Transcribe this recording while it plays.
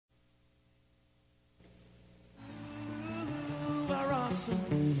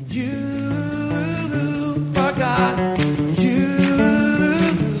You are God. You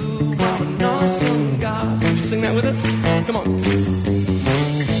are an awesome God. Would you sing that with us? Come on.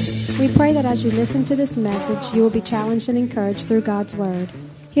 We pray that as you listen to this message, you will be challenged and encouraged through God's Word.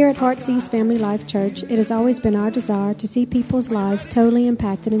 Here at Heartsease Family Life Church, it has always been our desire to see people's lives totally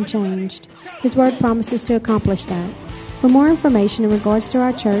impacted and changed. His Word promises to accomplish that. For more information in regards to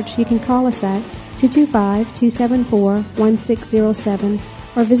our church, you can call us at 225-274-1607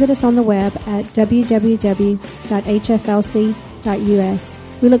 or visit us on the web at www.hflc.us.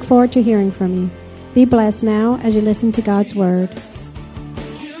 We look forward to hearing from you. Be blessed now as you listen to God's Word.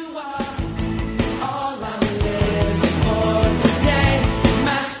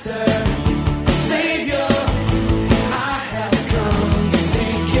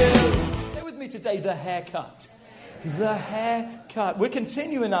 The haircut. The haircut. We're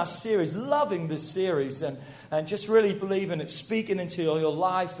continuing our series, loving this series, and just really believing it's speaking into your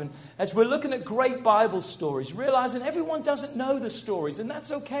life. And as we're looking at great Bible stories, realizing everyone doesn't know the stories, and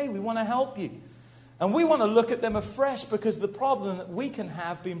that's okay. We want to help you. And we want to look at them afresh, because the problem that we can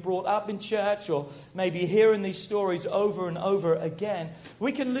have being brought up in church, or maybe hearing these stories over and over again,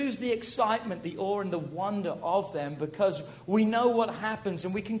 we can lose the excitement, the awe, and the wonder of them, because we know what happens,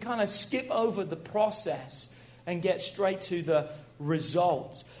 and we can kind of skip over the process and get straight to the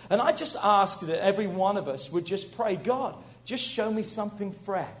results. And I just ask that every one of us would just pray, God, just show me something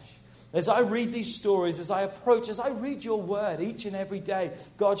fresh. As I read these stories, as I read your word each and every day,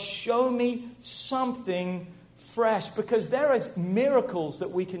 God, show me something fresh, because there is miracles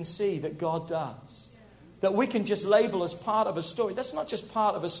that we can see that God does, that we can just label as part of a story. That's not just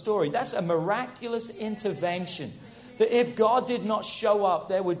part of a story. That's a miraculous intervention. That if God did not show up,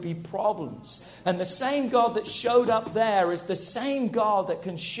 there would be problems. And the same God that showed up there is the same God that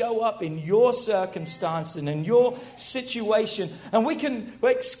can show up in your circumstance and in your situation. And we can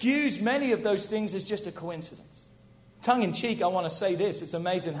excuse many of those things as just a coincidence. Tongue in cheek, I want to say this. It's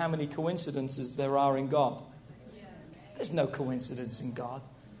amazing how many coincidences there are in God. There's no coincidence in God.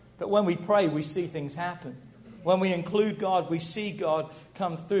 But when we pray, we see things happen. When we include God, we see God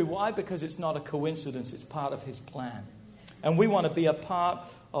come through. Why? Because it's not a coincidence. It's part of His plan. And we want to be a part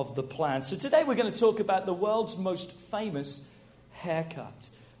of the plan. So today we're going to talk about the world's most famous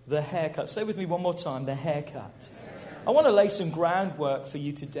haircut. The haircut. Say with me one more time, the haircut. I want to lay some groundwork for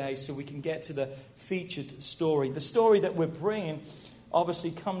you today so we can get to the featured story. The story that we're bringing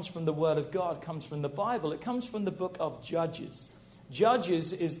obviously comes from the Word of God, comes from the Bible. It comes from the book of Judges.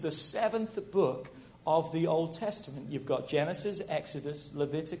 Judges is the 7th book of the Old Testament. You've got Genesis, Exodus,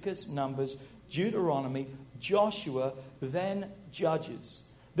 Leviticus, Numbers, Deuteronomy, Joshua, then Judges.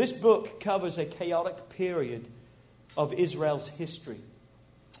 This book covers a chaotic period of Israel's history.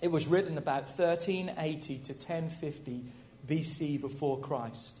 It was written about 1380 to 1050 BC before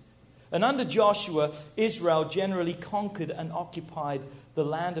Christ. And under Joshua, Israel generally conquered and occupied the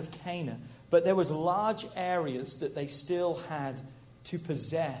land of Canaan. But there was large areas that they still had to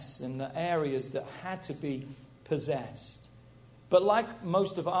possess, and the areas that had to be possessed. But like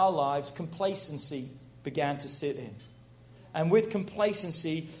most of our lives, complacency began to sit in. And with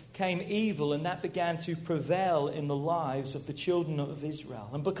complacency came evil, and that began to prevail in the lives of the children of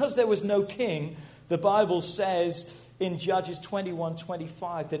Israel. And because there was no king, the Bible says in Judges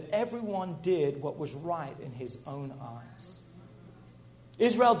 21:25 that everyone did what was right in his own eyes.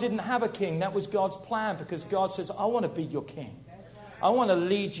 Israel didn't have a king. That was God's plan, because God says, I want to be your king. I want to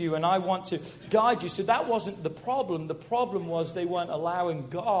lead you and I want to guide you. So that wasn't the problem. The problem was they weren't allowing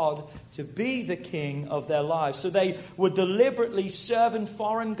God to be the king of their lives. So they were deliberately serving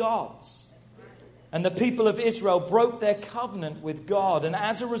foreign gods. And the people of Israel broke their covenant with God. And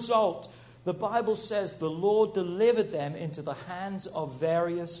as a result, the Bible says the Lord delivered them into the hands of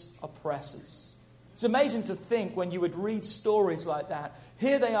various oppressors. It's amazing to think when you would read stories like that.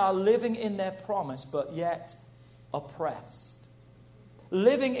 Here they are living in their promise, but yet oppressed.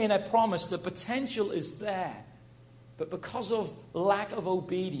 Living in a promise, the potential is there. But because of lack of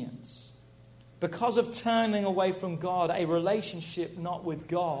obedience, because of turning away from God, a relationship not with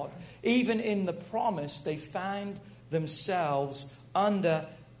God, even in the promise, they found themselves under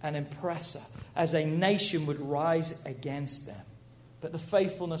an oppressor, as a nation would rise against them. But the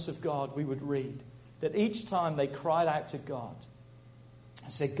faithfulness of God, we would read, that each time they cried out to God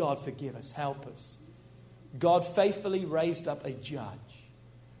and said, God, forgive us, help us. God faithfully raised up a judge.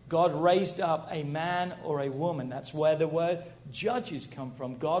 God raised up a man or a woman. That's where the word judges come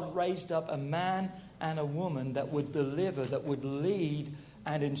from. God raised up a man and a woman that would deliver, that would lead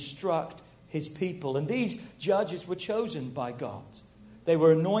and instruct His people. And these judges were chosen by God. They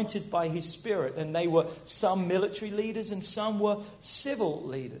were anointed by his Spirit, and they were some military leaders and some were civil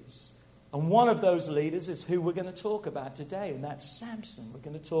leaders. And one of those leaders is who we're going to talk about today, and that's Samson. We're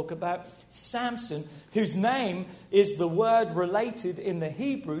going to talk about Samson, whose name is the word related in the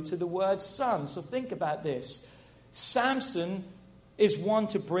Hebrew to the word son. So think about this. Samson is one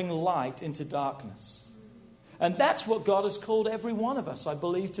to bring light into darkness. And that's what God has called every one of us, I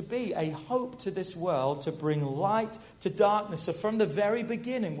believe, to be. A hope to this world, to bring light to darkness. So from the very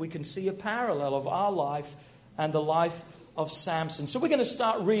beginning, we can see a parallel of our life and the life of Samson. So we're going to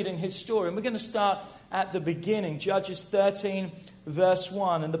start reading his story. And we're going to start at the beginning. Judges 13, verse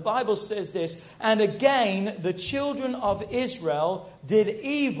 1. And the Bible says this, "And again, the children of Israel did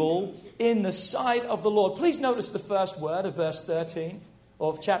evil in the sight of the Lord." Please notice the first word of verse 13,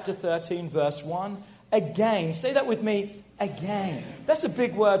 of chapter 13, verse 1. Again. Say that with me. Again. That's a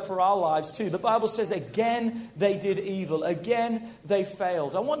big word for our lives too. The Bible says again they did evil. Again they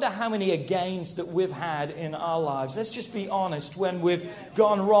failed. I wonder how many agains that we've had in our lives. Let's just be honest. When we've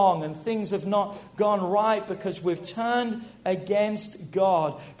gone wrong and things have not gone right because we've turned against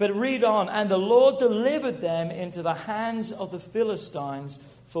God. But read on. "And the Lord delivered them into the hands of the Philistines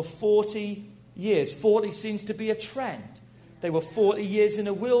for 40 years. 40 seems to be a trend. They were 40 years in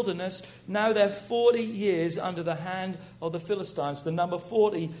a wilderness. Now they're 40 years under the hand of the Philistines. The number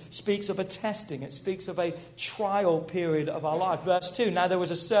 40 speaks of a testing. It speaks of a trial period of our life. Verse 2, "Now there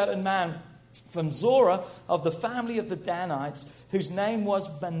was a certain man from Zorah of the family of the Danites, whose name was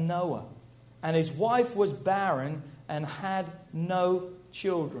Manoah. And his wife was barren and had no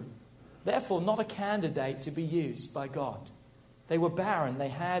children." Therefore, not a candidate to be used by God. They were barren. They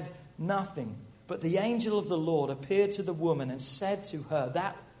had nothing. But the angel of the Lord appeared to the woman and said to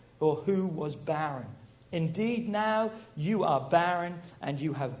her, who was barren, "Indeed now you are barren and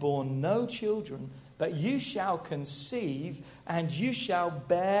you have borne no children, but you shall conceive and you shall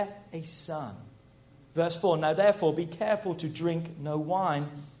bear a son." Verse 4, "Now therefore be careful to drink no wine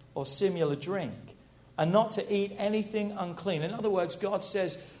or similar drink, and not to eat anything unclean." In other words, God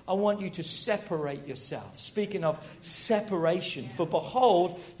says, I want you to separate yourself. Speaking of separation, "For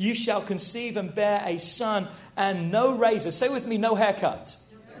behold, you shall conceive and bear a son, and no razor," say with me, no haircut.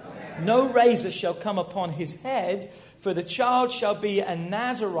 "No razor shall come upon his head, for the child shall be a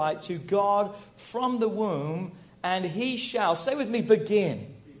Nazarite to God from the womb, and he shall," say with me, "begin."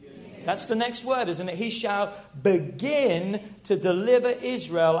 That's the next word, isn't it? "He shall begin to deliver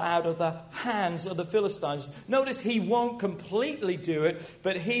Israel out of the hands of the Philistines." Notice he won't completely do it,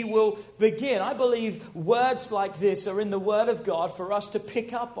 but he will begin. I believe words like this are in the Word of God for us to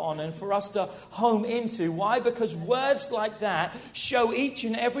pick up on and for us to home into. Why? Because words like that show each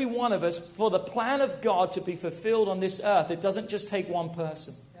and every one of us for the plan of God to be fulfilled on this earth. It doesn't just take one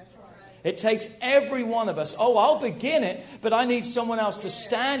person. It takes every one of us. Oh, I'll begin it, but I need someone else to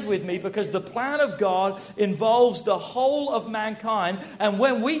stand with me, because the plan of God involves the whole of mankind. And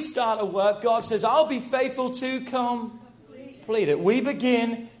when we start a work, God says, I'll be faithful to complete it. We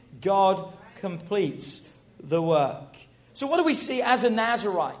begin, God completes the work. So what do we see as a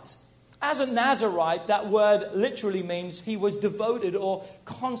Nazarite? As a Nazarite, that word literally means he was devoted or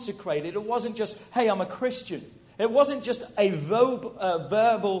consecrated. It wasn't just, hey, I'm a Christian. It wasn't just a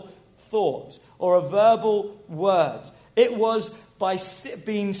verbal thought or a verbal word. It was by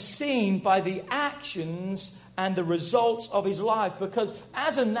being seen by the actions and the results of his life. Because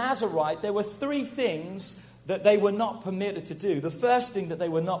as a Nazarite, there were three things that they were not permitted to do. The first thing that they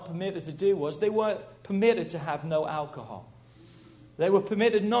were not permitted to do was they weren't permitted to have no alcohol. They were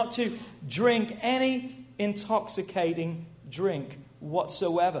permitted not to drink any intoxicating drink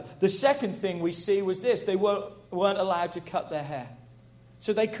whatsoever. The second thing we see was this: they weren't allowed to cut their hair.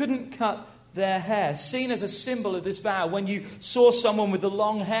 So they couldn't cut their hair. Seen as a symbol of this vow, when you saw someone with the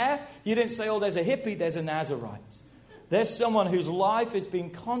long hair, you didn't say, oh, there's a hippie, there's a Nazarite. There's someone whose life has been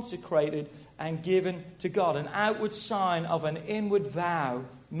consecrated and given to God, an outward sign of an inward vow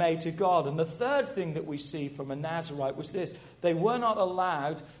made to God. And the third thing that we see from a Nazarite was this: they were not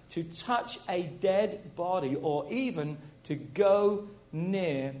allowed to touch a dead body or even to go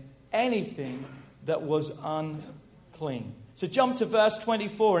near anything that was unclean. So jump to verse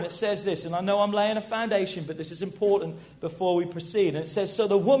 24, and it says this, and I know I'm laying a foundation, but this is important before we proceed. And it says, so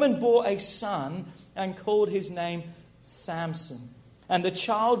the woman bore a son and called his name Samson. And the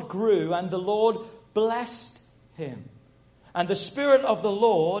child grew, and the Lord blessed him. And the Spirit of the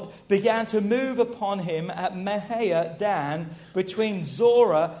Lord began to move upon him at Mahanaim Dan, between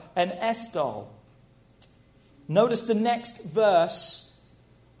Zorah and Eshtaol. Notice the next verse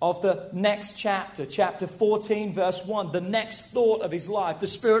of the next chapter, chapter 14, verse 1, the next thought of his life. The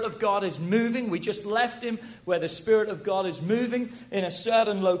Spirit of God is moving. We just left him where the Spirit of God is moving in a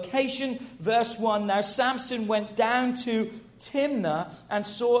certain location. Verse 1, now Samson went down to Timnah and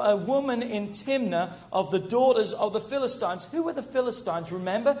saw a woman in Timnah of the daughters of the Philistines. Who were the Philistines?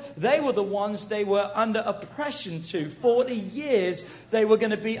 Remember, they were the ones they were under oppression to. 40 years they were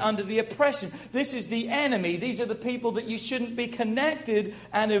going to be under the oppression. This is the enemy. These are the people that you shouldn't be connected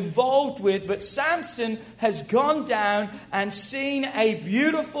and involved with. But Samson has gone down and seen a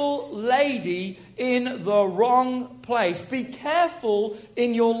beautiful lady in the wrong place. Be careful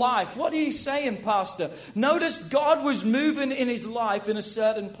in your life. What are you saying, Pastor? Notice God was moving in his life in a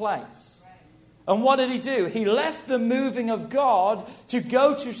certain place. And what did he do? He left the moving of God to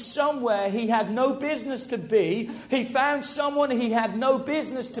go to somewhere he had no business to be. He found someone he had no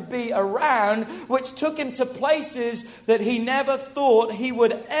business to be around, which took him to places that he never thought he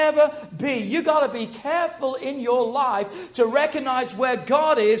would ever be. You got to be careful in your life to recognize where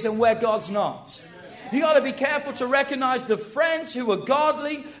God is and where God's not. You got to be careful to recognize the friends who are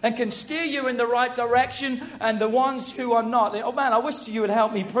godly and can steer you in the right direction and the ones who are not. Oh man, I wish you would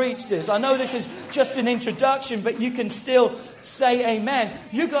help me preach this. I know this is just an introduction, but you can still say amen.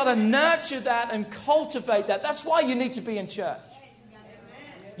 You got to nurture that and cultivate that. That's why you need to be in church.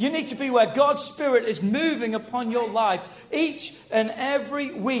 You need to be where God's Spirit is moving upon your life each and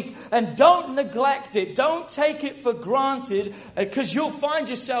every week. And don't neglect it. Don't take it for granted, because you'll find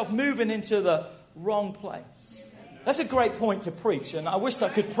yourself moving into the wrong place. That's a great point to preach, and I wished I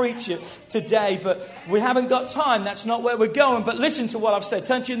could preach it today, but we haven't got time. That's not where we're going. But listen to what I've said.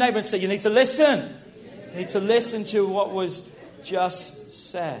 Turn to your neighbor and say, you need to listen. You need to listen to what was just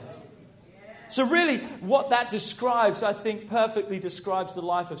said. So really, what that describes, I think, perfectly describes the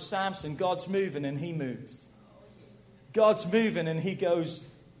life of Samson. God's moving and he moves. God's moving and he goes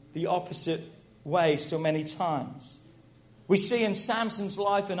the opposite way so many times. We see in Samson's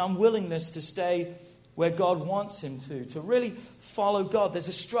life an unwillingness to stay where God wants him to really follow God. There's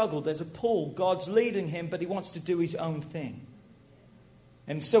a struggle, there's a pull. God's leading him, but he wants to do his own thing.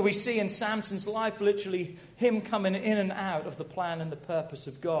 And so we see in Samson's life literally him coming in and out of the plan and the purpose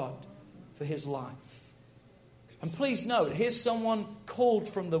of God for his life. And please note, here's someone called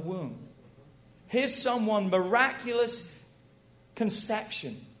from the womb. Here's someone miraculous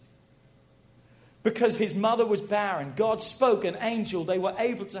conception. Because his mother was barren, God spoke an angel. They were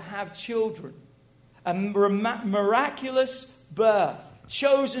able to have children. A miraculous birth,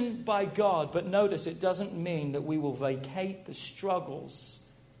 chosen by God. But notice, it doesn't mean that we will vacate the struggles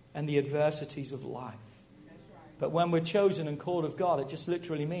and the adversities of life. But when we're chosen and called of God, it just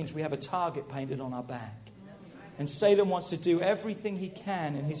literally means we have a target painted on our back. And Satan wants to do everything he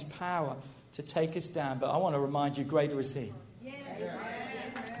can in his power to take us down. But I want to remind you, greater is he.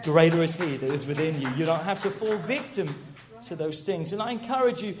 Greater is he that is within you. You don't have to fall victim to those things. And I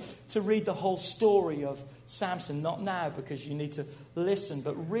encourage you to read the whole story of Samson. Not now, because you need to listen,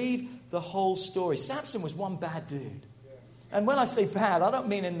 but read the whole story. Samson was one bad dude. And when I say bad, I don't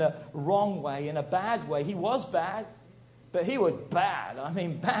mean in the wrong way, in a bad way. He was bad, but he was bad. I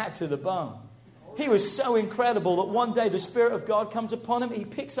mean, bad to the bone. He was so incredible that one day the Spirit of God comes upon him. He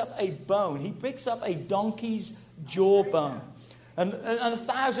picks up a bone. He picks up a donkey's jawbone. And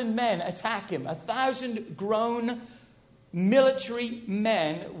 1,000 men attack him. 1,000 grown military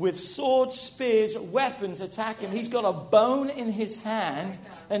men with swords, spears, weapons attack him. He's got a bone in his hand.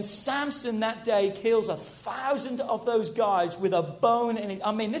 And Samson that day kills 1,000 of those guys with a bone in it.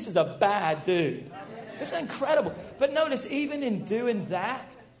 I mean, this is a bad dude. It's incredible. But notice, even in doing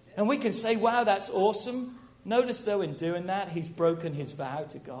that, and we can say, wow, that's awesome. Notice, though, in doing that, he's broken his vow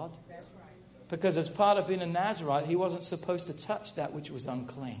to God. Because as part of being a Nazirite, he wasn't supposed to touch that which was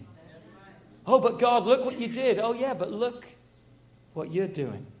unclean. Oh, but God, look what you did. Oh, yeah, but look what you're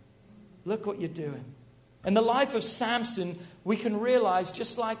doing. Look what you're doing. In the life of Samson, we can realize,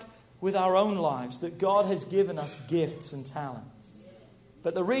 just like with our own lives, that God has given us gifts and talents.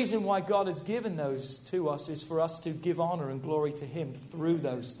 But the reason why God has given those to us is for us to give honor and glory to him through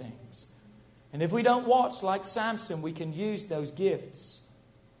those things. And if we don't watch like Samson, we can use those gifts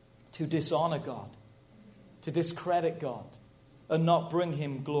to dishonor God, to discredit God, and not bring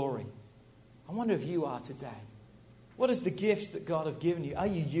him glory. I wonder if you are today. What is the gifts that God has given you? Are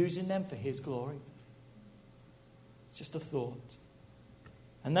you using them for his glory? It's just a thought.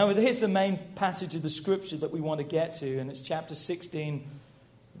 And now here's the main passage of the scripture that we want to get to, and it's chapter 16,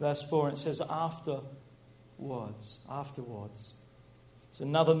 verse 4, and it says, afterwards. It's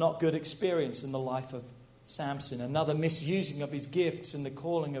another not good experience in the life of Samson, another misusing of his gifts and the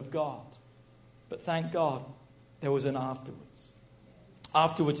calling of God. But thank God there was an afterwards.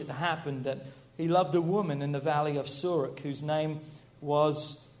 Afterwards it happened that he loved a woman in the valley of Sorek whose name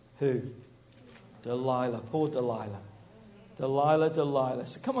was who? Delilah. Poor Delilah. Delilah.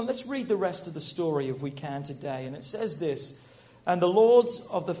 So come on, let's read the rest of the story if we can today. And it says this, and the lords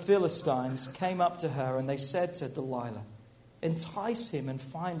of the Philistines came up to her and they said to Delilah, entice him and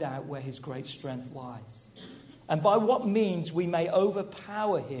find out where his great strength lies, and by what means we may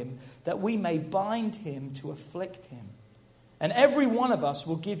overpower him, that we may bind him to afflict him. And every one of us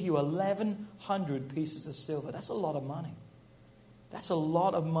will give you 1,100 pieces of silver. That's a lot of money. That's a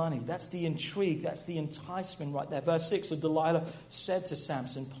lot of money. That's the intrigue. That's the enticement right there. Verse 6, so Delilah said to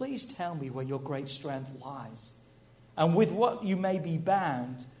Samson, please tell me where your great strength lies, and with what you may be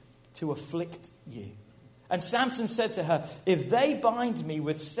bound to afflict you. And Samson said to her, if they bind me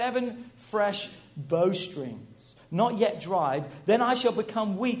with 7 fresh bowstrings, not yet dried, then I shall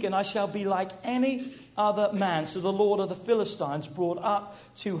become weak and I shall be like any other man. So the Lord of the Philistines brought up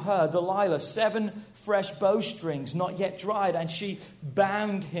to her, Delilah, 7 fresh bowstrings, not yet dried, and she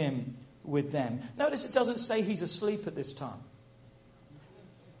bound him with them. Notice it doesn't say he's asleep at this time.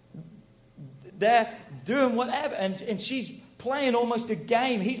 They're doing whatever, and she's playing almost a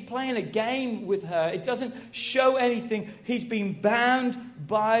game. He's playing a game with her. It doesn't show anything. He's been bound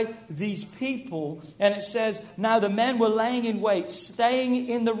by these people. And it says, now the men were laying in wait, staying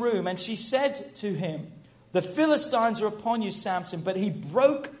in the room. And she said to him, the Philistines are upon you, Samson. But he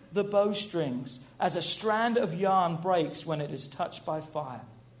broke the bowstrings as a strand of yarn breaks when it is touched by fire.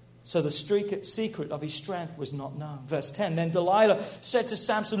 So the secret of his strength was not known. Verse 10, then Delilah said to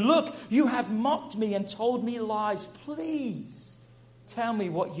Samson, look, you have mocked me and told me lies. Please tell me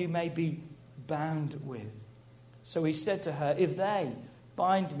what you may be bound with. So he said to her, if they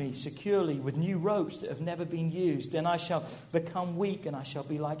bind me securely with new ropes that have never been used, then I shall become weak and I shall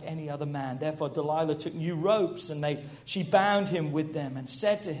be like any other man. Therefore Delilah took new ropes and she bound him with them and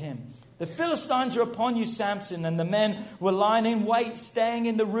said to him, the Philistines are upon you, Samson. And the men were lying in wait, staying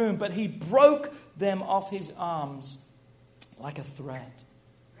in the room. But he broke them off his arms like a thread.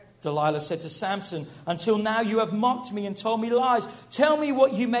 Delilah said to Samson, until now you have mocked me and told me lies. Tell me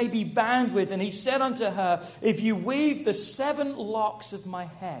what you may be bound with. And he said unto her, if you weave the 7 locks of my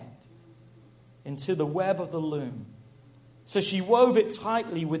head into the web of the loom. So she wove it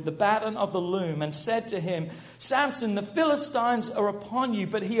tightly with the batten of the loom and said to him, Samson, the Philistines are upon you.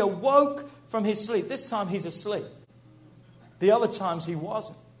 But he awoke from his sleep. This time he's asleep. The other times he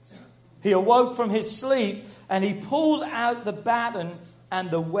wasn't. He awoke from his sleep and he pulled out the batten and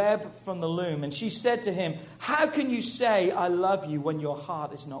the web from the loom. And she said to him, how can you say I love you when your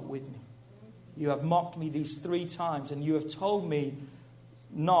heart is not with me? You have mocked me these 3 times and you have told me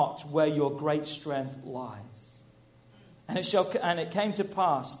not where your great strength lies. And it came to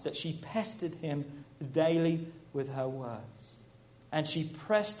pass that she pestered him daily with her words. And she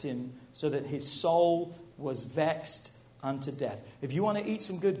pressed him so that his soul was vexed unto death. If you want to eat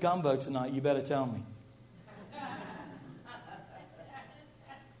some good gumbo tonight, you better tell me.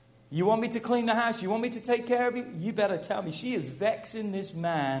 You want me to clean the house? You want me to take care of you? You better tell me. She is vexing this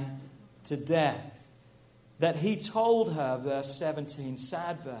man to death. That he told her, verse 17,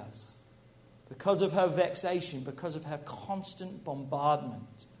 sad verse, because of her vexation, because of her constant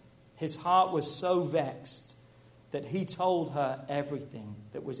bombardment, his heart was so vexed that he told her everything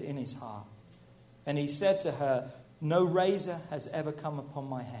that was in his heart. And he said to her, no razor has ever come upon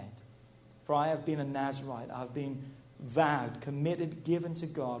my head, for I have been a Nazarite. I have been vowed, committed, given to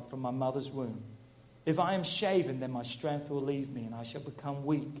God from my mother's womb. If I am shaven, then my strength will leave me, and I shall become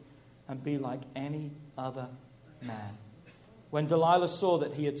weak and be like any other man. When Delilah saw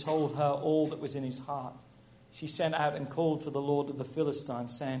that he had told her all that was in his heart, she sent out and called for the Lord of the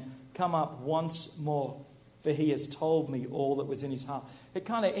Philistines, saying, come up once more, for he has told me all that was in his heart. It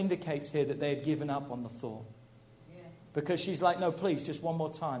kind of indicates here that they had given up on the thought. Yeah. Because she's like, no, please, just one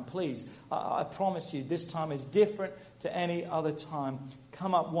more time, please. I promise you, this time is different to any other time.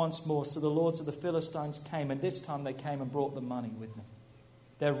 Come up once more. So the lords of the Philistines came, and this time they came and brought the money with them.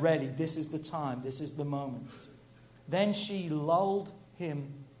 They're ready. This is the time. This is the moment. Then she lulled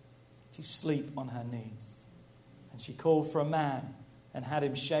him to sleep on her knees. And she called for a man and had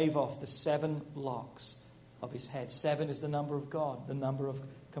him shave off the 7 locks of his head. 7 is the number of God, the number of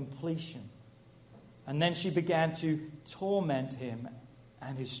completion. And then she began to torment him,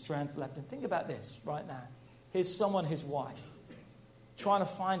 and his strength left him. Think about this right now. Here's someone, his wife, trying to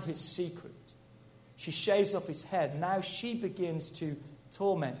find his secret. She shaves off his head. Now she begins to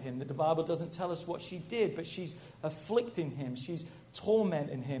torment him. The Bible doesn't tell us what she did, but she's afflicting him. She's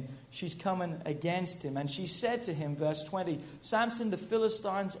tormenting him. She's coming against him. And she said to him, verse 20, Samson, the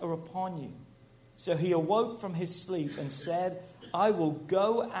Philistines are upon you. So he awoke from his sleep and said, I will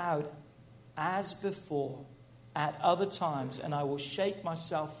go out as before at other times, and I will shake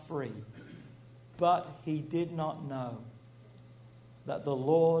myself free. But he did not know that the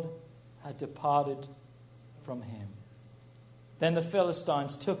Lord had departed from him. Then the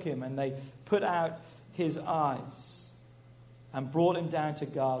Philistines took him, and they put out his eyes and brought him down to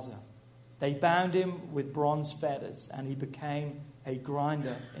Gaza. They bound him with bronze fetters, and he became a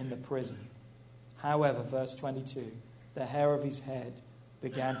grinder in the prison. However, verse 22, the hair of his head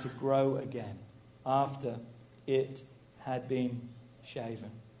began to grow again after it had been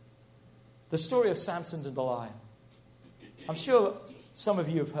shaven. The story of Samson and Delilah. I'm sure some of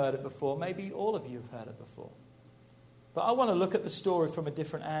you have heard it before. Maybe all of you have heard it before. But I want to look at the story from a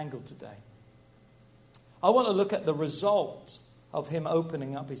different angle today. I want to look at the result of him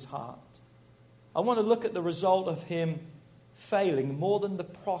opening up his heart. I want to look at the result of him failing more than the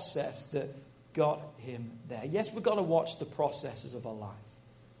process that got him there. Yes, we've got to watch the processes of our life.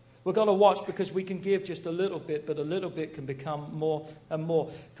 We've got to watch because we can give just a little bit, but a little bit can become more and more.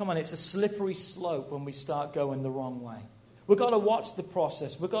 Come on, it's a slippery slope when we start going the wrong way. We've got to watch the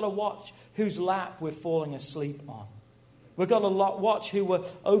process. We've got to watch whose lap we're falling asleep on. We've got to watch who we're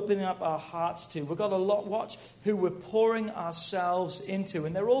opening up our hearts to. We've got to watch who we're pouring ourselves into.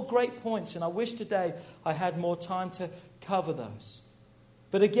 And they're all great points, and I wish today I had more time to cover those.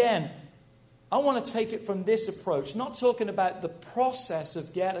 But again, I want to take it from this approach, not talking about the process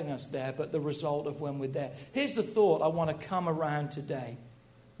of getting us there, but the result of when we're there. Here's the thought I want to come around today.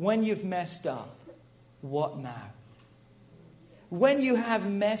 When you've messed up, what now? When you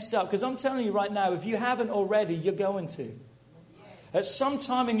have messed up, because I'm telling you right now, if you haven't already, you're going to. At some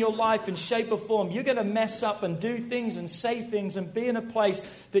time in your life, in shape or form, you're going to mess up and do things and say things and be in a place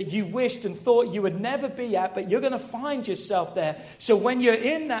that you wished and thought you would never be at, but you're going to find yourself there. So when you're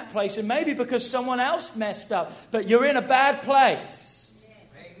in that place, and maybe because someone else messed up, but you're in a bad place.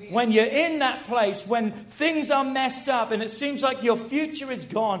 When you're in that place, when things are messed up and it seems like your future is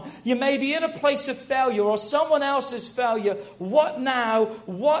gone, you may be in a place of failure or someone else's failure. What now?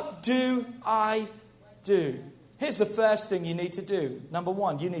 What do I do? Here's the first thing you need to do. Number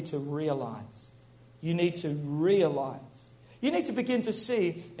one, you need to realize. You need to realize. You need to begin to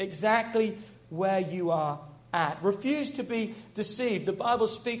see exactly where you are at. Refuse to be deceived. The Bible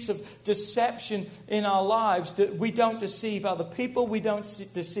speaks of deception in our lives, that we don't deceive other people, we don't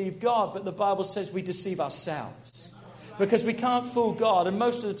deceive God, but the Bible says we deceive ourselves. Because we can't fool God, and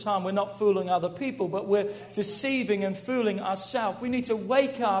most of the time we're not fooling other people, but we're deceiving and fooling ourselves. We need to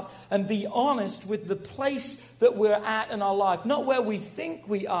wake up and be honest with the place that we're at in our life. Not where we think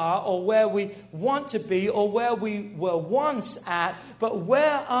we are or where we want to be or where we were once at, but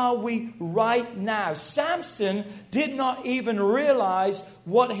where are we right now? Samson did not even realize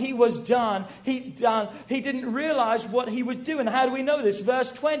what he was done. He didn't realize what he was doing. How do we know this?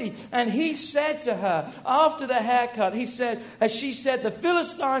 Verse 20, and he said to her, after the haircut, he said, as she said, the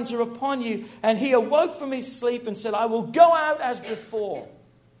Philistines are upon you. And he awoke from his sleep and said, I will go out as before.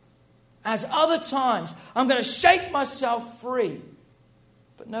 As other times, I'm going to shake myself free.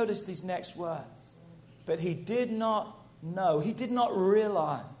 But notice these next words. But he did not know, he did not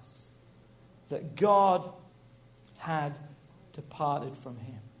realize that God had departed from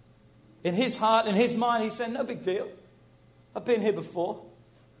him. In his heart, in his mind, he said, no big deal. I've been here before.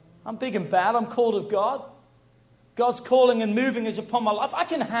 I'm big and bad. I'm called of God. God's calling and moving is upon my life. I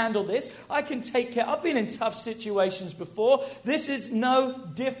can handle this. I can take care. I've been in tough situations before. This is no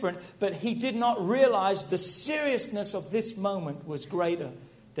different. But he did not realize the seriousness of this moment was greater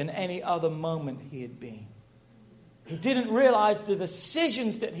than any other moment he had been. He didn't realize the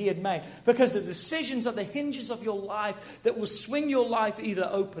decisions that he had made, because the decisions are the hinges of your life that will swing your life either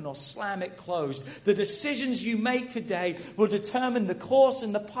open or slam it closed. The decisions you make today will determine the course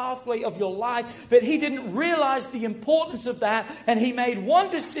and the pathway of your life. But he didn't realize the importance of that, and he made one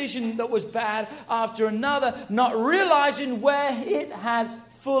decision that was bad after another, not realizing where it had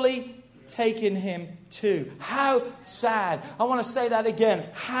fully taken him to. How sad. I want to say that again.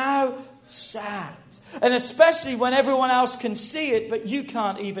 How sad. And especially when everyone else can see it, but you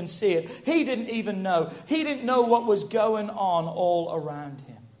can't even see it. He didn't even know. He didn't know what was going on all around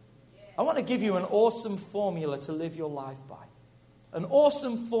him. I want to give you an awesome formula to live your life by. An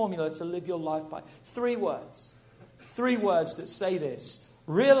awesome formula to live your life by. 3 words. 3 words that say this: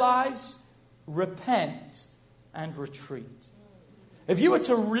 realize, repent, and retreat. If you were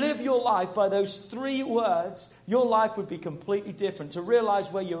to live your life by those 3 words, your life would be completely different. To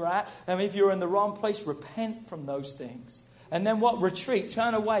realize where you're at, and if you're in the wrong place, repent from those things. And then what? Retreat,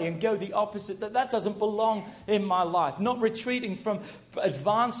 turn away and go the opposite. That doesn't belong in my life. Not retreating from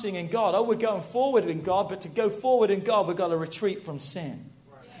advancing in God. Oh, we're going forward in God, but to go forward in God, we've got to retreat from sin.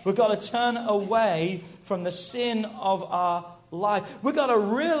 We've got to turn away from the sin of our life. We've got to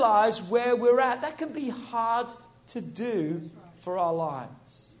realize where we're at. That can be hard to do for our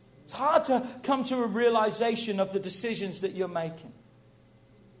lives. It's hard to come to a realization of the decisions that you're making.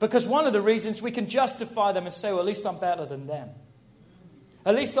 Because one of the reasons we can justify them and say, well, at least I'm better than them.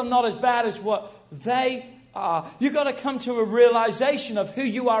 At least I'm not as bad as what they are. You've got to come to a realization of who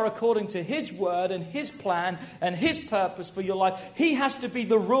you are according to His word and His plan and His purpose for your life. He has to be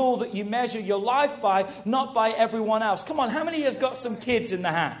the rule that you measure your life by, not by everyone else. Come on, how many have got some kids in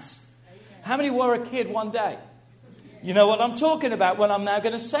the house? How many were a kid one day? You know what I'm talking about when I'm now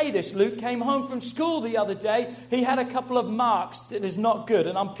going to say this. Luke came home from school the other day. He had a couple of marks that is not good.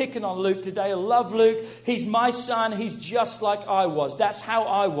 And I'm picking on Luke today. I love Luke. He's my son. He's just like I was. That's how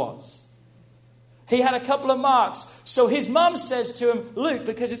I was. He had a couple of marks. So his mum says to him, Luke,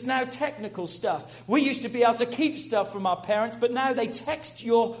 because it's now technical stuff. We used to be able to keep stuff from our parents, but now they text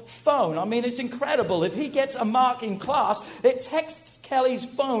your phone. I mean, it's incredible. If he gets a mark in class, it texts Kelly's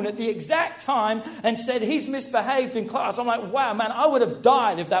phone at the exact time and said he's misbehaved in class. I'm like, wow, man, I would have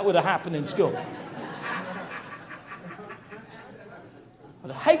died if that would have happened in school.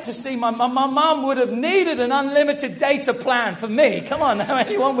 I'd hate to see my mum would have needed an unlimited data plan for me. Come on now,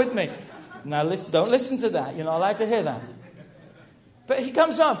 anyone with me? Now, listen, don't listen to that. You're not allowed to hear that. But he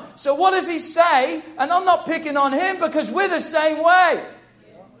comes on. So what does he say? And I'm not picking on him because we're the same way.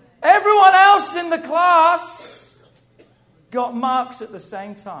 Everyone else in the class got marks at the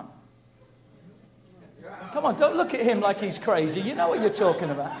same time. Come on, don't look at him like he's crazy. You know what you're talking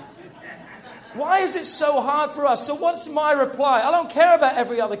about. Why is it so hard for us? So what's my reply? I don't care about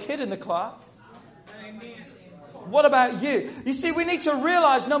every other kid in the class. What about you? You see, we need to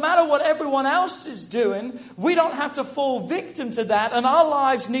realize no matter what everyone else is doing, we don't have to fall victim to that. And our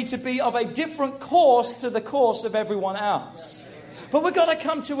lives need to be of a different course to the course of everyone else. But we've got to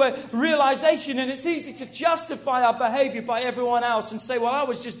come to a realization, and it's easy to justify our behavior by everyone else and say, well, I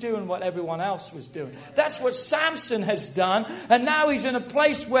was just doing what everyone else was doing. That's what Samson has done. And now he's in a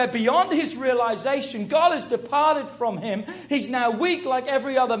place where beyond his realization, God has departed from him. He's now weak like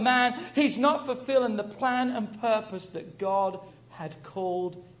every other man. He's not fulfilling the plan and purpose that God had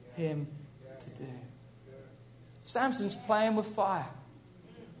called him to do. Samson's playing with fire.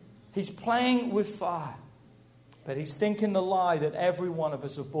 He's playing with fire. But he's thinking the lie that every one of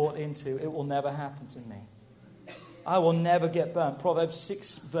us have bought into. It will never happen to me. I will never get burnt. Proverbs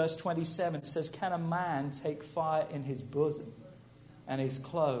 6 verse 27 says, can a man take fire in his bosom and his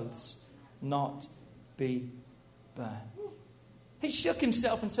clothes not be burned? He shook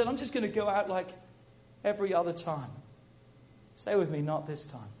himself and said, I'm just going to go out like every other time. Say with me, not this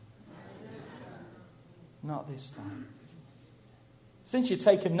time. Not this time. Since you're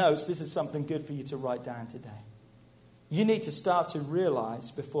taking notes, this is something good for you to write down today. You need to start to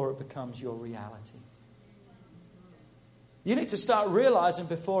realize before it becomes your reality. You need to start realizing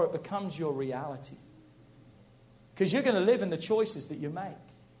before it becomes your reality. Because you're going to live in the choices that you make.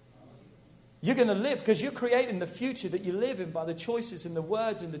 You're going to live because you're creating the future that you live in by the choices and the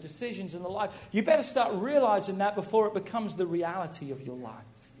words and the decisions and the life. You better start realizing that before it becomes the reality of your life.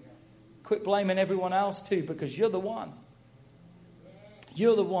 Quit blaming everyone else too, because you're the one.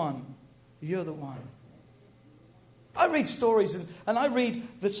 You're the one. You're the one. I read stories and I read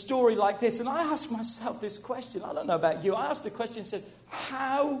the story like this and I ask myself this question. I don't know about you. I asked the question and said,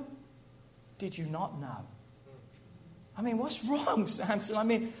 how did you not know? I mean, what's wrong, Samson? I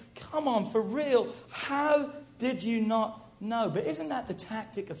mean, come on, for real. How did you not know? But isn't that the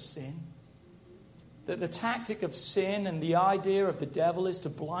tactic of sin? That the tactic of sin and the idea of the devil is to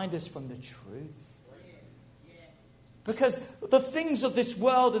blind us from the truth? Because the things of this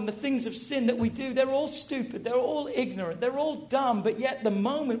world and the things of sin that we do, they're all stupid, they're all ignorant, they're all dumb. But yet the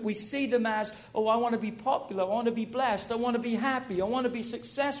moment we see them as, oh, I want to be popular, I want to be blessed, I want to be happy, I want to be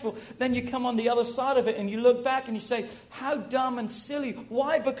successful. Then you come on the other side of it and you look back and you say, how dumb and silly.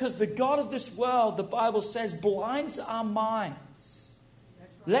 Why? Because the God of this world, the Bible says, blinds our minds.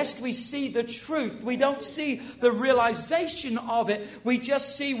 Lest we see the truth. We don't see the realization of it. We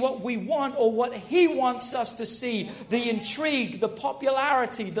just see what we want or what He wants us to see. The intrigue, the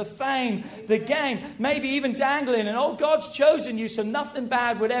popularity, the fame, the game. Maybe even dangling. And oh, God's chosen you so nothing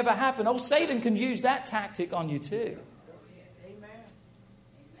bad would ever happen. Oh, Satan can use that tactic on you too.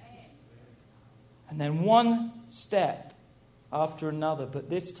 And then one step after another. But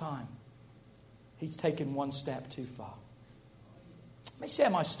this time, he's taken one step too far. Let me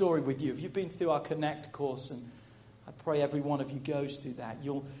share my story with you. If you've been through our Connect course, and I pray every one of you goes through that.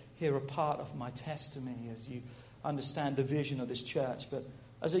 You'll hear a part of my testimony as you understand the vision of this church. But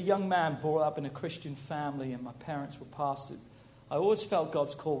as a young man brought up in a Christian family and my parents were pastors, I always felt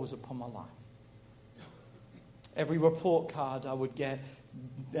God's call was upon my life. Every report card I would get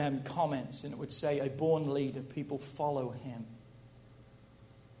comments, and it would say, a born leader, people follow him.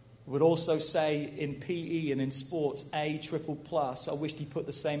 It would also say in PE and in sports, A triple plus. I wished he put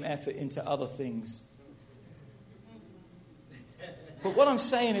the same effort into other things. But what I'm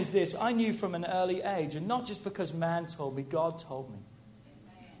saying is this, I knew from an early age, and not just because man told me, God told me.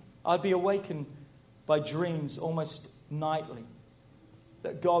 I'd be awakened by dreams almost nightly.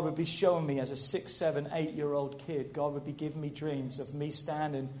 That God would be showing me as a 6, 7, 8-year-old kid, God would be giving me dreams of me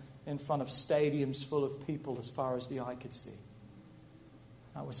standing in front of stadiums full of people as far as the eye could see.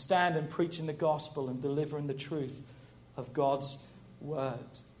 I was standing preaching the gospel and delivering the truth of God's word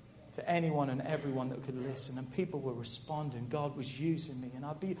to anyone and everyone that could listen. And people were responding. God was using me. And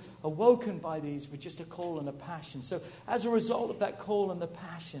I'd be awoken by these with just a call and a passion. So as a result of that call and the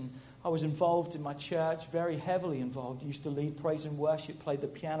passion, I was involved in my church, very heavily involved. I used to lead praise and worship, played the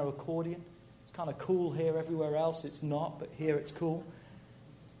piano accordion. It's kind of cool here. Everywhere else it's not, but here it's cool.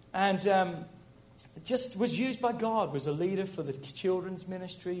 And just was used by God, was a leader for the children's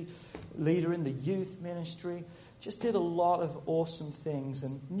ministry, leader in the youth ministry. Just did a lot of awesome things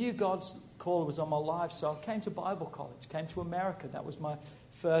and knew God's call was on my life. So I came to Bible college, came to America. That was my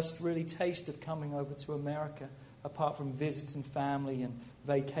first really taste of coming over to America, apart from visiting family and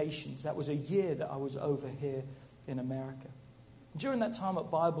vacations. That was a year that I was over here in America. During that time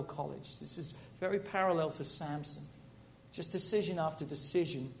at Bible college, this is very parallel to Samson. Just decision after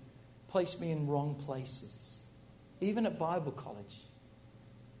decision placed me in wrong places. Even at Bible college,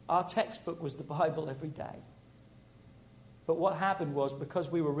 our textbook was the Bible every day. But what happened was, because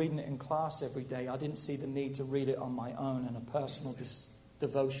we were reading it in class every day, I didn't see the need to read it on my own in a personal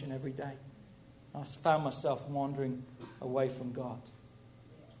devotion every day. I found myself wandering away from God.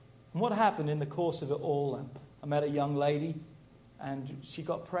 And what happened in the course of it all, I met a young lady and she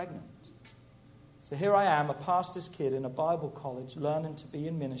got pregnant. So here I am, a pastor's kid in a Bible college, learning to be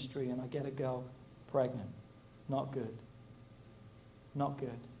in ministry, and I get a girl pregnant. Not good. Not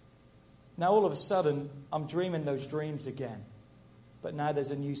good. Now all of a sudden, I'm dreaming those dreams again. But now there's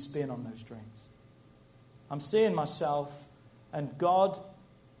a new spin on those dreams. I'm seeing myself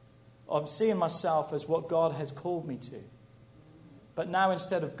I'm seeing myself as what God has called me to. But now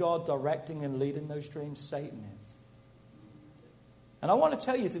instead of God directing and leading those dreams, Satan is. And I want to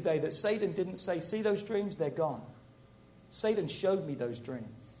tell you today that Satan didn't say, see those dreams, they're gone. Satan showed me those dreams.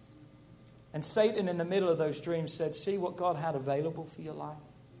 And Satan in the middle of those dreams said, see what God had available for your life.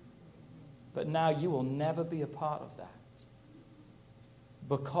 But now you will never be a part of that.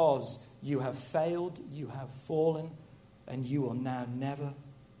 Because you have failed, you have fallen, and you will now never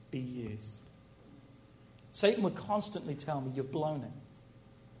be used. Satan would constantly tell me, you've blown it.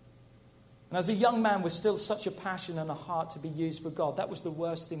 And as a young man with still such a passion and a heart to be used for God, that was the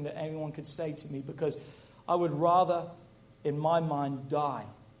worst thing that anyone could say to me, because I would rather, in my mind, die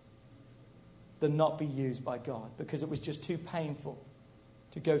than not be used by God, because it was just too painful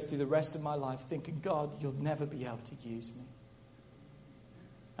to go through the rest of my life thinking, God, you'll never be able to use me.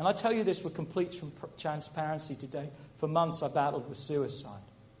 And I tell you this with complete transparency today. For months I battled with suicide.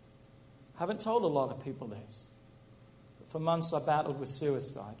 I haven't told a lot of people this. But for months I battled with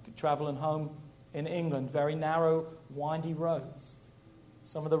suicide. Traveling home in England, very narrow, windy roads.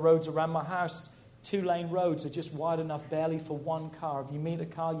 Some of the roads around my house, 2-lane roads, are just wide enough barely for one car. If you meet a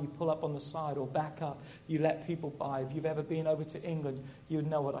car, you pull up on the side or back up. You let people by. If you've ever been over to England, you would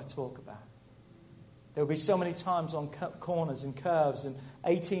know what I talk about. There will be so many times on corners and curves and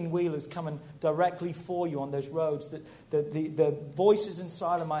 18-wheelers coming directly for you on those roads that the voices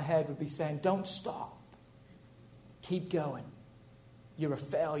inside of my head would be saying, don't stop. Keep going. You're a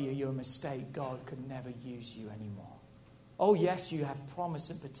failure. You're a mistake. God could never use you anymore. Oh, yes, you have promise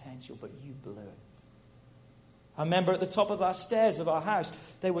and potential, but you blew it. I remember at the top of our stairs of our house,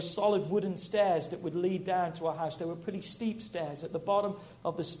 there were solid wooden stairs that would lead down to our house. They were pretty steep stairs. At the bottom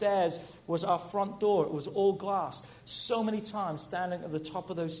of the stairs was our front door. It was all glass. So many times, standing at the top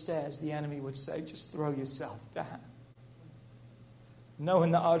of those stairs, the enemy would say, just throw yourself down.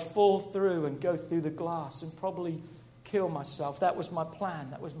 Knowing that I would fall through and go through the glass and probably kill myself. That was my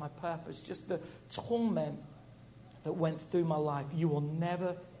plan. That was my purpose. Just the torment that went through my life. You will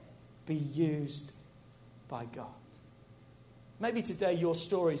never be used by God. Maybe today your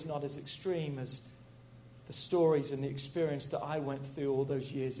story is not as extreme as the stories and the experience that I went through all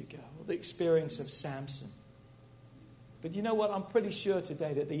those years ago, or the experience of Samson. But you know what? I'm pretty sure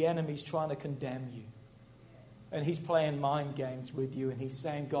today that the enemy's trying to condemn you. And he's playing mind games with you, and he's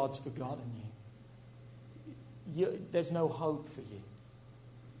saying God's forgotten you. There's no hope for you.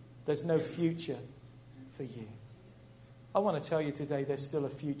 There's no future for you. I want to tell you today there's still a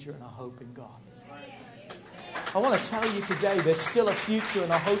future and a hope in God. I want to tell you today there's still a future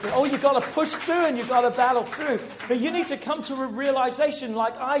and a hope. Oh, you've got to push through and you've got to battle through. But you need to come to a realization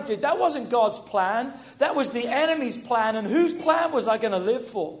like I did. That wasn't God's plan. That was the enemy's plan. And whose plan was I going to live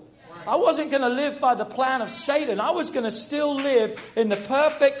for? I wasn't going to live by the plan of Satan. I was going to still live in the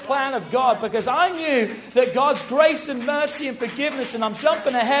perfect plan of God, because I knew that God's grace and mercy and forgiveness, and I'm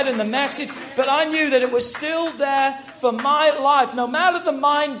jumping ahead in the message, but I knew that it was still there for my life. No matter the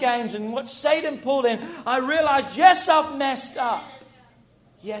mind games and what Satan pulled in, I realized, yes, I've messed up.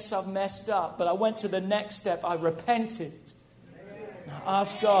 Yes, I've messed up. But I went to the next step. I repented. I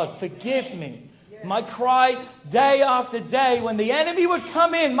asked God, forgive me. My cry day after day, when the enemy would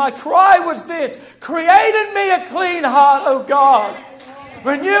come in, my cry was this: create in me a clean heart, O God.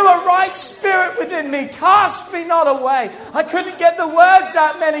 Renew a right spirit within me. Cast me not away. I couldn't get the words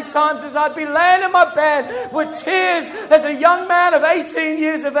out many times as I'd be laying in my bed with tears as a young man of 18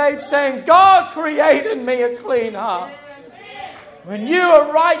 years of age saying, God, create in me a clean heart. Renew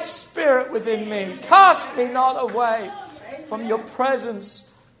a right spirit within me. Cast me not away from your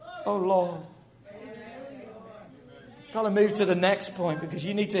presence, O Lord. Got to move to the next point, because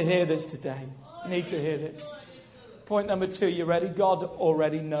you need to hear this today. You need to hear this. Point number 2, you ready? God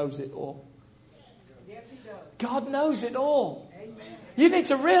already knows it all. God knows it all. You need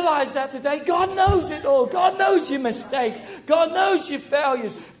to realize that today. God knows it all. God knows your mistakes. God knows your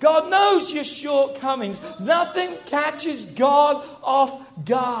failures. God knows your shortcomings. Nothing catches God off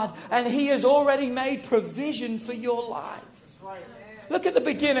guard. And He has already made provision for your life. Look at the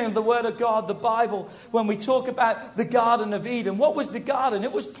beginning of the Word of God, the Bible, when we talk about the Garden of Eden. What was the garden?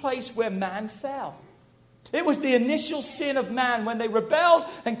 It was a place where man fell. It was the initial sin of man when they rebelled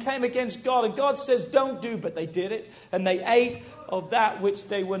and came against God. And God says, don't do, but they did it. And they ate of that which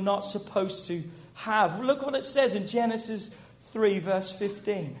they were not supposed to have. Look what it says in Genesis 3, verse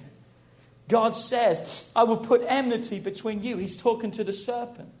 15. God says, I will put enmity between you. He's talking to the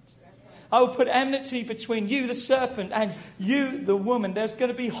serpent. I will put enmity between you, the serpent, and you, the woman. There's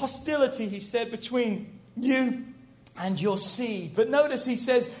going to be hostility, he said, between you and your seed. But notice he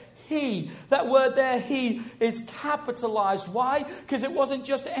says, he. That word there, he, is capitalized. Why? Because it wasn't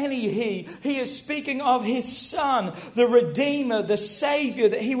just any he. He is speaking of his son, the Redeemer, the Savior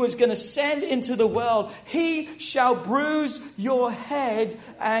that he was going to send into the world. He shall bruise your head,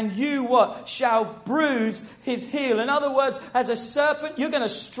 and you what? Shall bruise his heel. In other words, as a serpent, you're going to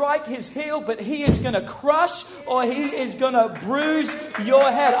strike his heel, but he is going to crush, or he is going to bruise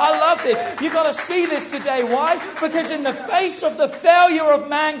your head. I love this. You've got to see this today. Why? Because in the face of the failure of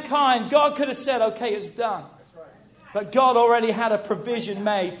mankind, God could have said, okay, it's done. But God already had a provision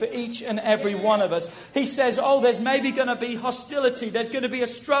made for each and every one of us. He says, oh, there's maybe going to be hostility. There's going to be a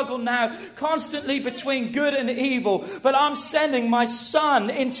struggle now constantly between good and evil. But I'm sending my son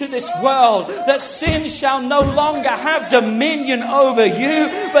into this world that sin shall no longer have dominion over you,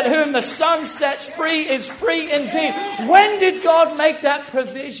 but whom the son sets free is free indeed. When did God make that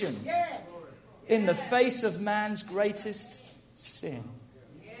provision? In the face of man's greatest sin.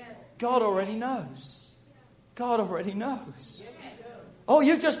 God already knows. God already knows. Oh,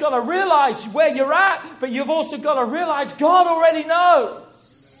 you've just got to realize where you're at, but you've also got to realize God already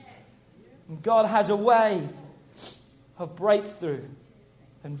knows. And God has a way of breakthrough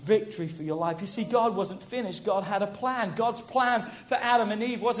and victory for your life. You see, God wasn't finished. God had a plan. God's plan for Adam and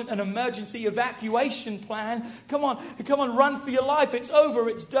Eve wasn't an emergency evacuation plan. Come on, run for your life. It's over.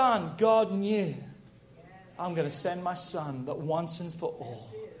 It's done. God knew. I'm going to send my son that once and for all,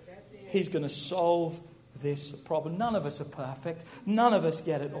 He's going to solve this problem. None of us are perfect. None of us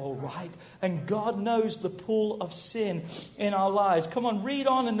get it all right. And God knows the pull of sin in our lives. Come on, read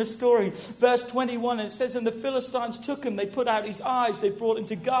on in the story. Verse 21, and it says, and the Philistines took him. They put out his eyes. They brought him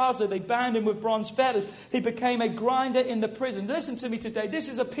to Gaza. They bound him with bronze fetters. He became a grinder in the prison. Listen to me today. This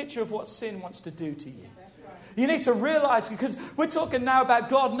is a picture of what sin wants to do to you. You need to realize, because we're talking now about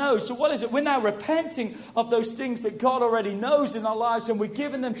God knows. So what is it? We're now repenting of those things that God already knows in our lives, and we're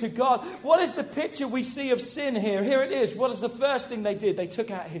giving them to God. What is the picture we see of sin here? Here it is. What is the first thing they did? They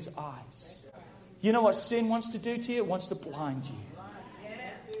took out his eyes. You know what sin wants to do to you? It wants to blind you.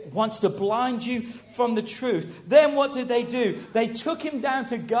 wants to blind you from the truth. Then what did they do? They took him down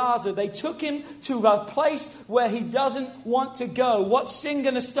to Gaza. They took him to a place where he doesn't want to go. What's sin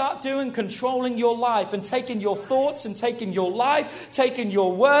going to start doing? Controlling your life and taking your thoughts and taking your life, taking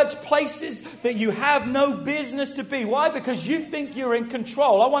your words, places that you have no business to be. Why? Because you think you're in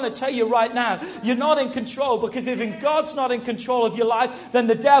control. I want to tell you right now, you're not in control, because if God's not in control of your life, then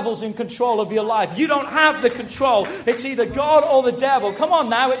the devil's in control of your life. You don't have the control. It's either God or the devil. Come on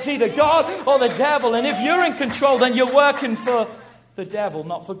now, it's either God or the devil. And if you're in control, then you're working for the devil,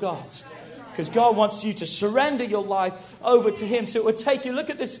 not for God. Because God wants you to surrender your life over to him. So it would take you, look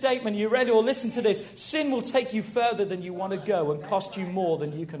at this statement, you ready? Or listen to this. Sin will take you further than you want to go and cost you more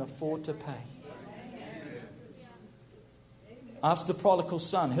than you can afford to pay. Ask the prodigal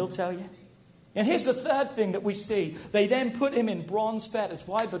son, he'll tell you. And here's the third thing that we see. They then put him in bronze fetters.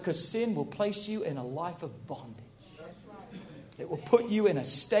 Why? Because sin will place you in a life of bondage. It will put you in a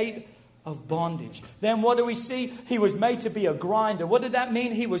state of bondage. Then what do we see? He was made to be a grinder. What did that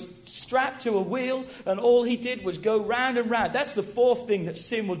mean? He was strapped to a wheel, and all he did was go round and round. That's the fourth thing that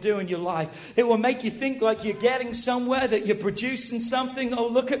sin will do in your life. It will make you think like you're getting somewhere, that you're producing something. Oh,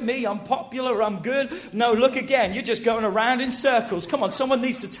 look at me, I'm popular, I'm good. No, look again, you're just going around in circles. Come on, someone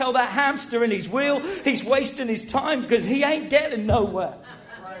needs to tell that hamster in his wheel he's wasting his time, because he ain't getting nowhere.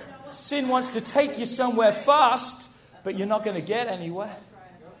 Sin wants to take you somewhere fast, but you're not going to get anywhere.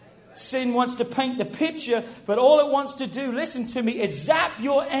 Sin wants to paint the picture, but all it wants to do, listen to me, is zap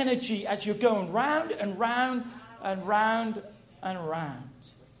your energy as you're going round and round and round and round.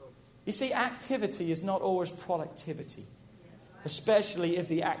 You see, activity is not always productivity, especially if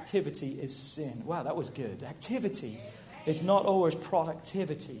the activity is sin. Wow, that was good. Activity is not always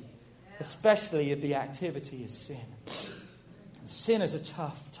productivity, especially if the activity is sin. And sin is a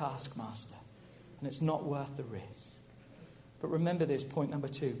tough taskmaster, and it's not worth the risk. But remember this, point number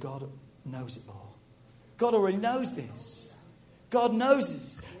 2, God knows it all. God already knows this. God knows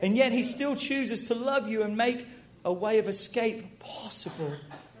this. And yet he still chooses to love you and make a way of escape possible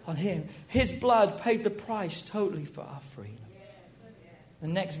on him. His blood paid the price totally for our freedom. The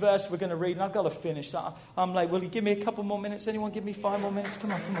next verse we're going to read, and I've got to finish. I'm late. Will you give me a couple more minutes? Anyone give me 5 more minutes?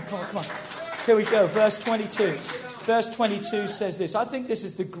 Come on. Here we go, verse 22. Verse 22 says this. I think this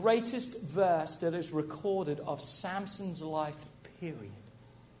is the greatest verse that is recorded of Samson's life, period.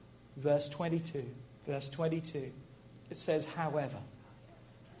 Verse 22. It says, however.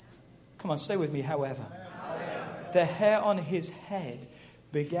 Come on, stay with me, however. The hair on his head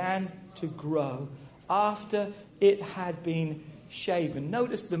began to grow after it had been shaven.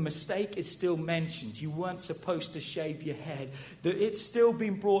 Notice the mistake is still mentioned. You weren't supposed to shave your head. It's still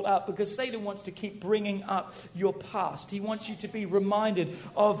been brought up because Satan wants to keep bringing up your past. He wants you to be reminded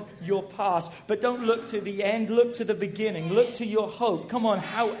of your past. But don't look to the end. Look to the beginning. Look to your hope. Come on.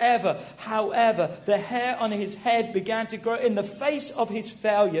 However, the hair on his head began to grow in the face of his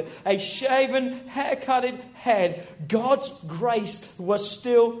failure. A shaven, haircutted head. God's grace was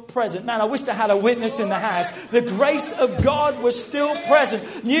still present. Man, I wish I had a witness in the house. The grace of God was still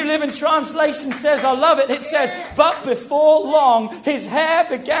present. New Living Translation says, I love it. It says, but before long, his hair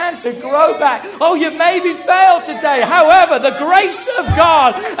began to grow back. Oh, you maybe failed today. However, the grace of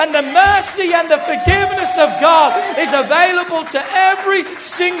God and the mercy and the forgiveness of God is available to every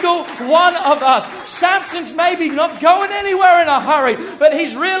single one of us. Samson's maybe not going anywhere in a hurry, but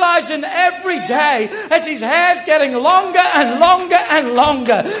he's realizing every day as his hair's getting longer and longer and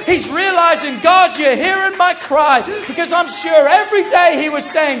longer, he's realizing, God, you're hearing my cry, because I'm sure every day he was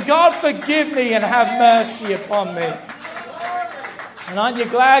saying, God, forgive me and have mercy upon me. And aren't you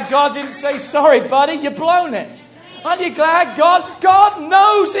glad God didn't say, sorry, buddy, you've blown it? Aren't you glad God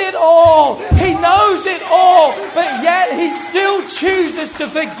knows it all? He knows it all. But yet he still chooses to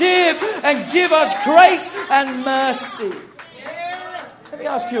forgive and give us grace and mercy. Let me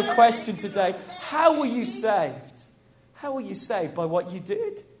ask you a question today. How were you saved? How were you saved? By what you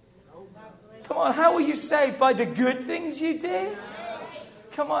did? Come on, how were you saved? By the good things you did?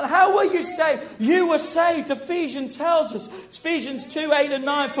 Come on, how were you saved? You were saved. Ephesians tells us, Ephesians 2, 8 and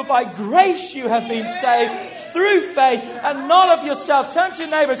 9, for by grace you have been saved through faith and not of yourselves. Turn to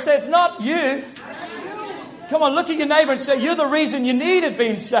your neighbor and says, not you. Come on, look at your neighbor and say, you're the reason you needed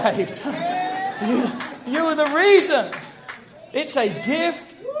being saved. You were the reason. It's a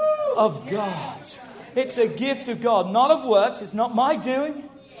gift of God. It's a gift of God, not of works. It's not my doing.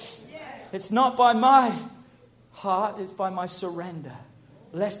 It's not by my heart. It's by my surrender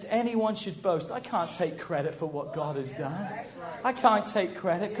lest anyone should boast. I can't take credit for what God has done. I can't take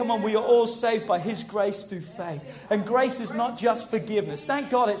credit. Come on, we are all saved by His grace through faith. And grace is not just forgiveness.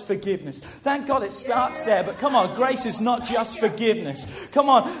 Thank God it's forgiveness. Thank God it starts there. But come on, grace is not just forgiveness. Come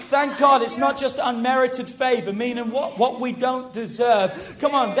on, thank God it's not just unmerited favor, meaning what we don't deserve.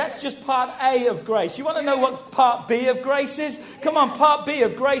 Come on, that's just part A of grace. You want to know what part B of grace is? Come on, part B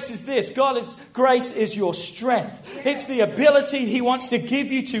of grace is this. Grace is your strength. It's the ability He wants to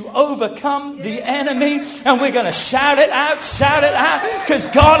give you to overcome the enemy. And we're going to shout it out, because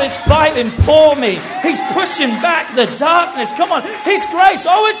God is fighting for me. He's pushing back the darkness. Come on, His grace.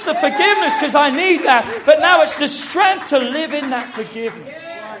 Oh, it's the forgiveness because I need that. But now it's the strength to live in that forgiveness.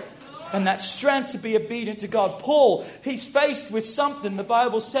 And that strength to be obedient to God. Paul, he's faced with something the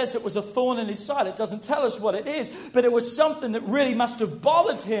Bible says that was a thorn in his side. It doesn't tell us what it is, but it was something that really must have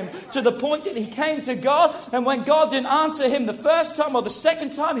bothered him to the point that he came to God. And when God didn't answer him the first time or the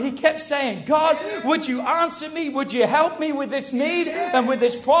second time, he kept saying, God, would you answer me? Would you help me with this need and with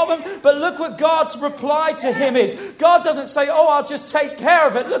this problem? But look what God's reply to him is. God doesn't say, oh, I'll just take care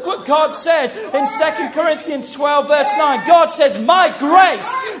of it. Look what God says in 2 Corinthians 12 verse 9. God says, my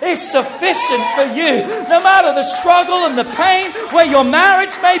grace is sufficient for you. No matter the struggle and the pain, where your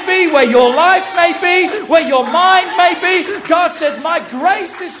marriage may be, where your life may be, where your mind may be, God says, my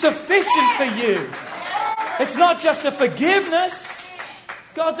grace is sufficient for you. It's not just a forgiveness.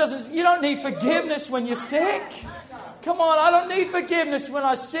 You don't need forgiveness when you're sick. Come on, I don't need forgiveness when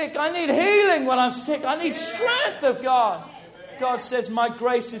I'm sick. I need healing when I'm sick. I need strength of God. God says, my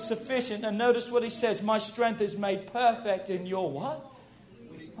grace is sufficient. And notice what He says, my strength is made perfect in your what?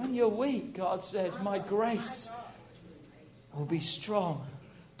 When you're weak, God says, my grace will be strong.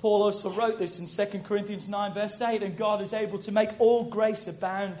 Paul also wrote this in 2 Corinthians 9 verse 8, and God is able to make all grace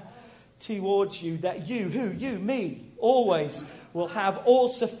abound towards you, that you, me, always will have all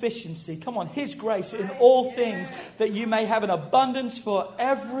sufficiency. Come on, His grace in all things, that you may have an abundance for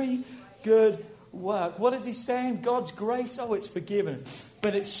every good work. What is He saying? God's grace, oh, it's forgiveness,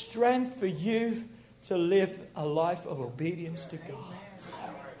 but it's strength for you to live a life of obedience to God.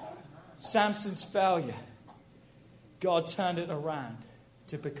 Samson's failure, God turned it around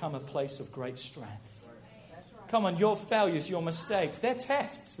to become a place of great strength. Come on, your failures, your mistakes, they're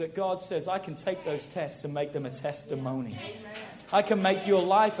tests that God says, I can take those tests and make them a testimony. I can make your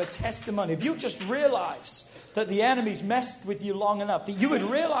life a testimony. If you just realized that the enemy's messed with you long enough, that you would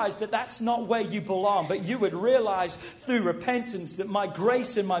realize that that's not where you belong, but you would realize through repentance that my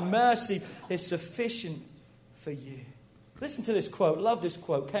grace and my mercy is sufficient for you. Listen to this quote. Love this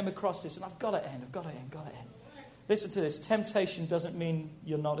quote. Came across this and I've got to end. Listen to this. Temptation doesn't mean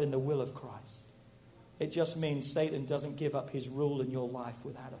you're not in the will of Christ. It just means Satan doesn't give up his rule in your life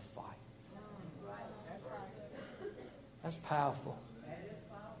without a fight. That's powerful.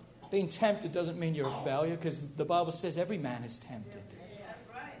 Being tempted doesn't mean you're a failure, because the Bible says every man is tempted.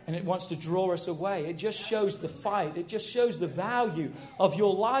 And it wants to draw us away. It just shows the fight. It just shows the value of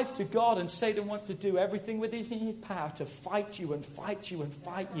your life to God. And Satan wants to do everything with his power to fight you and fight you and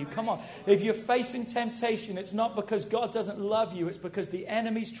fight you. Come on. If you're facing temptation, it's not because God doesn't love you. It's because the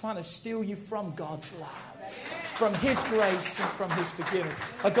enemy's trying to steal you from God's love, from His grace and from His forgiveness.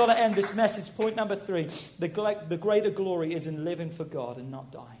 I've got to end this message. Point number 3. The greater glory is in living for God and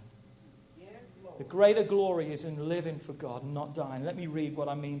not dying. The greater glory is in living for God and not dying. Let me read what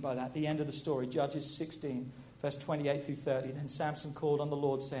I mean by that. The end of the story, Judges 16, verse 28 through 30. Then Samson called on the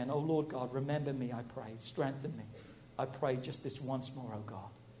Lord, saying, O Lord God, remember me, I pray. Strengthen me, I pray, just this once more, O God,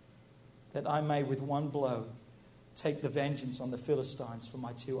 that I may with one blow take the vengeance on the Philistines for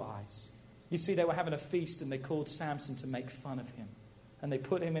my 2 eyes. You see, they were having a feast and they called Samson to make fun of him. And they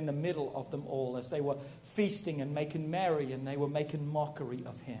put him in the middle of them all as they were feasting and making merry, and they were making mockery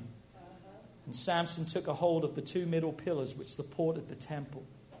of him. And Samson took a hold of the 2 middle pillars which supported the temple.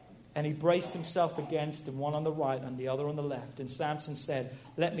 And he braced himself against them, one on the right and the other on the left. And Samson said,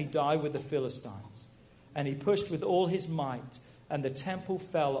 let me die with the Philistines. And he pushed with all his might, and the temple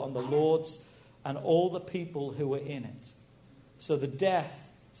fell on the lords and all the people who were in it. So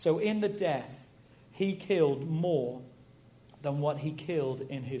in the death, he killed more than what he killed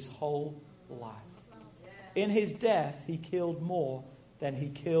in his whole life. In his death, he killed more than he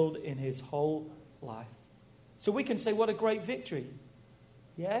killed in his whole life. So we can say, what a great victory.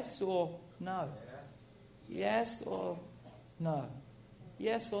 Yes or no? Yes or no?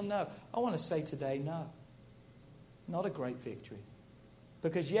 Yes or no? I want to say today, no. Not a great victory.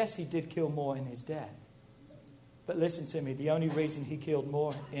 Because yes, he did kill more in his death. But listen to me, the only reason he killed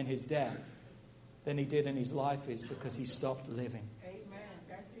more in his death than he did in his life is because he stopped living.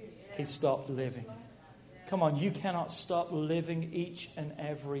 He stopped living. Come on, you cannot stop living each and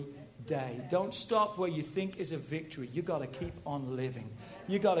every day. Don't stop where you think is a victory. You got to keep on living.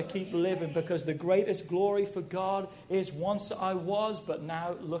 You got to keep living, because the greatest glory for God is once I was, but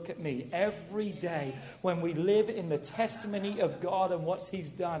now look at me. Every day when we live in the testimony of God and what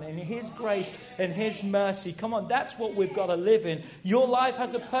He's done and His grace and His mercy, come on, that's what we've got to live in. Your life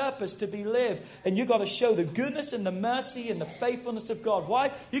has a purpose to be lived, and you got to show the goodness and the mercy and the faithfulness of God.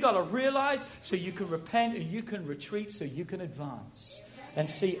 Why? You got to realize so you can repent and you can retreat, so you can advance and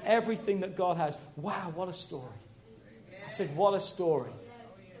see everything that God has. Wow, what a story. I said, what a story.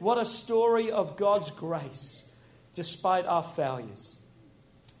 What a story of God's grace despite our failures.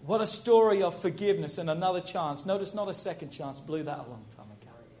 What a story of forgiveness and another chance. Notice, not a second chance, blew that a long time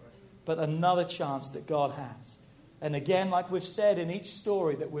ago. But another chance that God has. And again, like we've said in each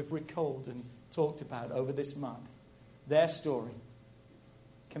story that we've recalled and talked about over this month, their story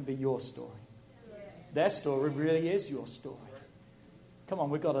can be your story. Their story really is your story. Come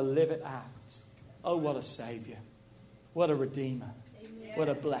on, we've got to live it out. Oh, what a Savior. What a Redeemer. What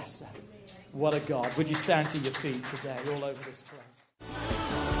a blesser. What a God. Would you stand to your feet today all over this place?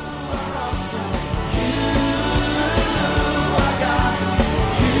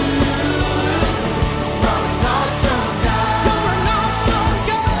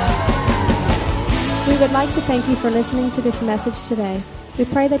 We would like to thank you for listening to this message today. We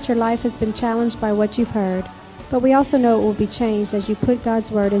pray that your life has been challenged by what you've heard, but we also know it will be changed as you put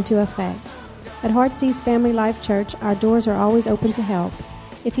God's Word into effect. At Heartsease Family Life Church, our doors are always open to help.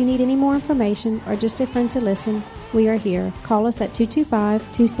 If you need any more information or just a friend to listen, we are here. Call us at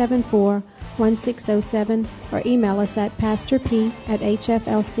 225-274-1607 or email us at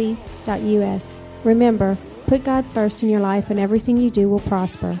pastorp@hflc.us. Remember, put God first in your life and everything you do will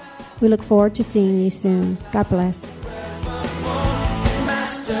prosper. We look forward to seeing you soon. God bless.